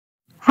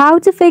How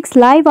to fix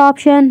live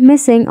option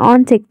missing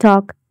on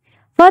TikTok.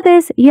 For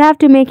this, you have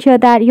to make sure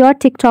that your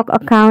TikTok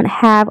account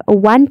have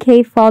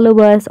 1K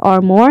followers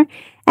or more,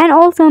 and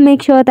also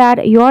make sure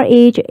that your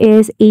age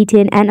is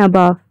 18 and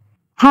above.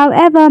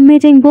 However,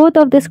 meeting both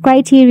of these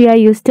criteria,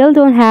 you still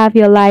don't have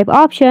your live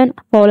option.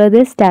 Follow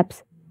these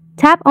steps.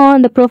 Tap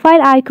on the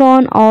profile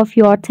icon of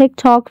your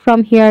TikTok.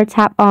 From here,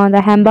 tap on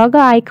the hamburger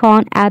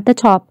icon at the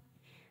top.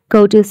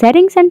 Go to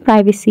Settings and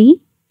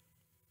Privacy.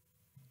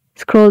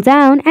 Scroll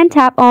down and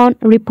tap on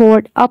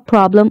Report a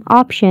Problem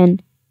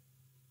option.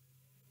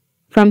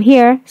 From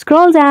here,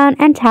 scroll down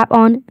and tap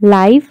on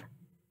Live.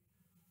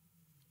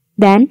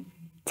 Then,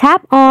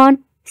 tap on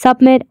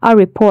Submit a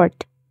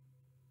Report.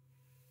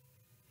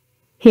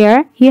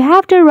 Here, you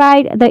have to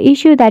write the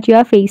issue that you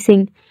are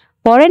facing.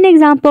 For an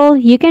example,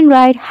 you can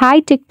write, "Hi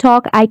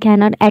TikTok, I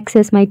cannot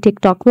access my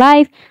TikTok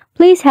live.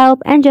 Please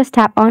help," and just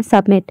tap on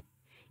Submit.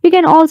 You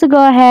can also go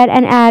ahead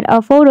and add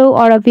a photo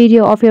or a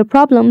video of your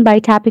problem by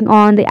tapping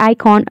on the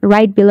icon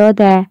right below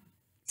there.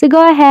 So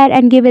go ahead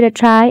and give it a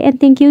try, and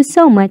thank you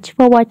so much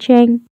for watching.